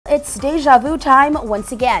It's deja vu time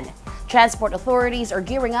once again. Transport authorities are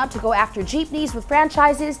gearing up to go after jeepneys with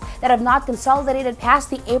franchises that have not consolidated past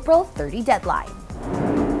the April 30 deadline.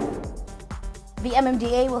 The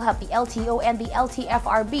MMDA will help the LTO and the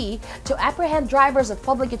LTFRB to apprehend drivers of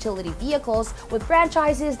public utility vehicles with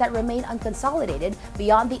franchises that remain unconsolidated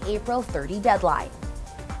beyond the April 30 deadline.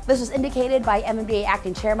 This was indicated by MMDA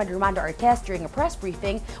Acting Chairman Armando Artes during a press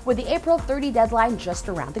briefing with the April 30 deadline just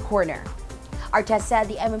around the corner. Artes said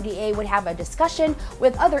the MMDA would have a discussion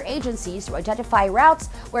with other agencies to identify routes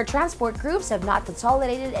where transport groups have not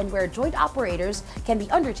consolidated and where joint operators can be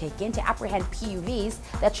undertaken to apprehend PUVs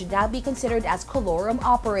that should now be considered as Colorum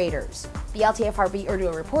operators. The LTFRB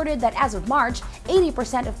earlier reported that as of March,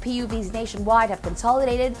 80% of PUVs nationwide have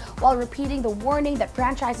consolidated, while repeating the warning that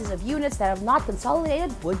franchises of units that have not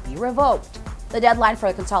consolidated would be revoked. The deadline for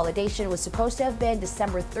the consolidation was supposed to have been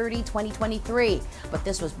December 30, 2023, but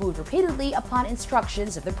this was moved repeatedly upon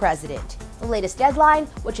instructions of the President. The latest deadline,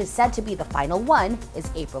 which is said to be the final one, is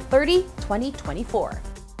April 30, 2024.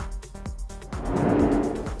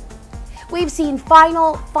 We've seen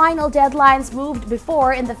final deadlines moved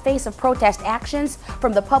before in the face of protest actions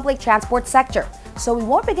from the public transport sector, so we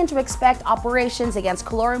won't begin to expect operations against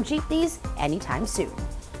Colorum jeepneys anytime soon.